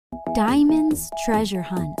Diamond's treasure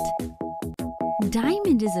hunt.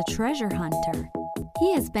 Diamond is a treasure hunter.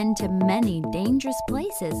 He has been to many dangerous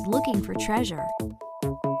places looking for treasure.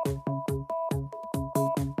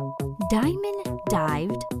 Diamond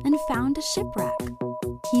dived and found a shipwreck.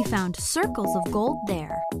 He found circles of gold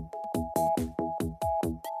there.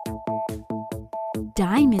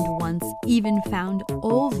 Diamond once even found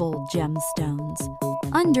oval gemstones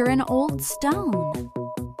under an old stone.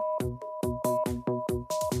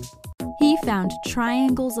 He found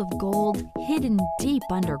triangles of gold hidden deep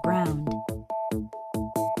underground.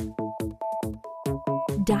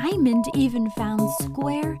 Diamond even found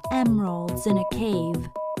square emeralds in a cave.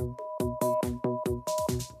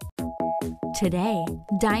 Today,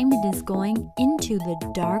 Diamond is going into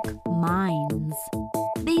the dark mines.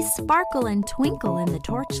 They sparkle and twinkle in the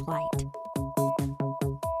torchlight.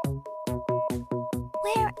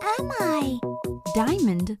 Where am I?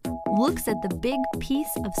 Diamond looks at the big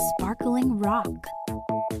piece of sparkling rock.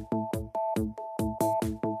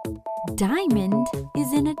 Diamond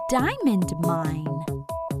is in a diamond mine.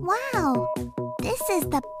 Wow, this is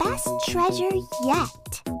the best treasure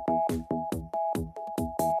yet.